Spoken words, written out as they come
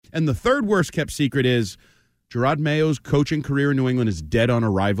And the third worst kept secret is Jerod Mayo's coaching career in New England is dead on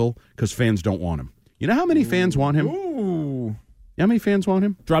arrival because fans don't want him. You know how many fans want him? Ooh. How many fans want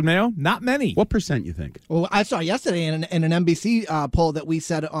him? Jerod Mayo? Not many. What percent you think? Well, I saw yesterday in an NBC poll that we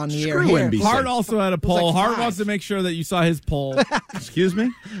said on the air Screw here. NBC. Hart also had a poll. like Hart 5. wants to make sure that you saw his poll. Excuse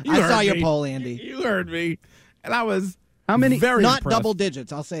me? You I heard saw your me. poll, Andy. You heard me. And I was How many? very Not impressed. double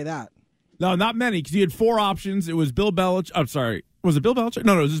digits, I'll say that. No, not many, because you had 4 options. It was Bill Belichick. I'm sorry. Was it Bill Belichick?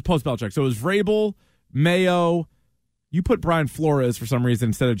 No, it was just post-Belichick. So it was Vrabel, Mayo. You put Brian Flores for some reason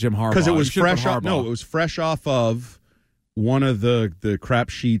instead of Jim Harbaugh. Because it was You should've fresh put off. Harbaugh. No, it was fresh off of one of the crap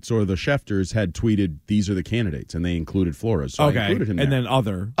sheets or the Schefters had tweeted these are the candidates, and they included Flores. So I okay. included him And there. then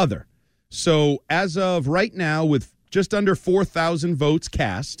other. So as of right now, with just under 4,000 votes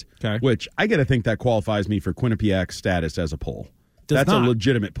cast, Okay. which I got to think that qualifies me for Quinnipiac status as a poll. Does That's not. a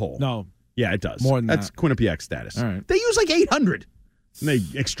legitimate poll. No. Yeah, it does. More than That's that. Quinnipiac status. All right. They use like 800. And they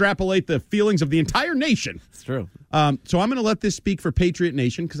extrapolate the feelings of the entire nation. It's true. So I'm going to let this speak for Patriot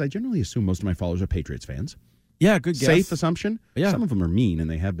Nation because I generally assume most of my followers are Patriots fans. Yeah, good guess. Safe assumption. Yeah. Some of them are mean, and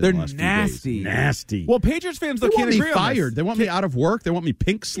they have been They're the last nasty. few days. Nasty. Well, Patriots fans, they though, want can't me agree on this. fired. They want me out of work. They want me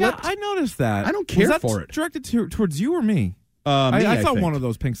pink Yeah, slipped. I noticed that. I don't care Was that for it. Directed towards you or me? Me, I saw think. one of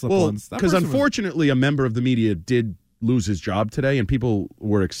those pink slip Well, ones. That because person was- unfortunately, a member of the media did lose his job today, and people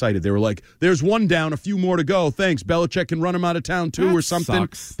were excited. They were like, "There's one down, a few more to go. Thanks, Belichick can run him out of town too, That or something."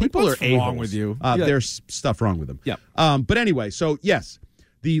 sucks. Like, People what's are wrong a-holes. with you? Yeah. There's stuff wrong with them. Yep. But anyway, so yes,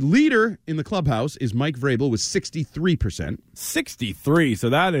 the leader in the clubhouse is Mike Vrabel with 63%. 63. So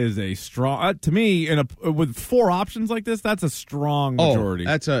that is a strong. To me, with 4 options like this, that's a strong majority.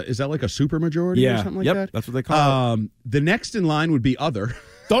 Is that like a super majority or something like yep, that? that's what they call it. The next in line would be other.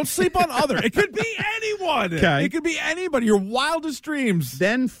 Don't sleep on other. It could be anyone. Okay. It could be anybody. Your wildest dreams.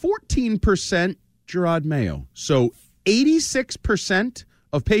 Then 14% Jerod Mayo. So 86%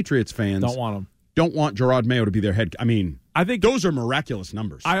 of Patriots fans Don't want him. don't want Jerod Mayo to be their head. I mean, I think those are miraculous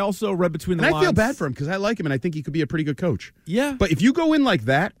numbers. I also read between the and lines. I feel bad for him because I like him and I think he could be a pretty good coach. Yeah. But if you go in like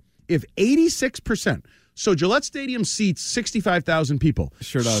that, if 86%, so Gillette Stadium seats 65,000 people.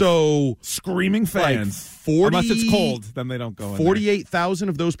 Sure does. So Screaming fans. Like 40 Unless it's cold, then they don't go in there. 48,000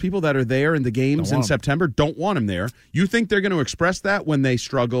 of those people that are there in the games Don't in want 'em. September don't want him there. You think they're going to express that when they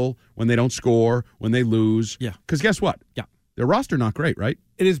struggle, when they don't score, when they lose? Yeah. Because guess what? Yeah. Their roster not great, right?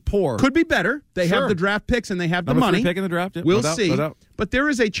 It is poor. Could be better. They Sure. have the draft picks and they have the Number money. 3 pick in the draft. Yeah, We'll no doubt, see. no doubt. But there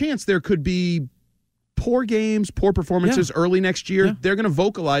is a chance there could be poor games, poor performances early next year. Yeah. They're going to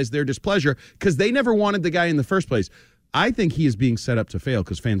vocalize their displeasure because they never wanted the guy in the first place. I think he is being set up to fail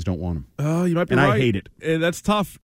because fans don't want him. Oh, you might be And right. I hate it. That's tough.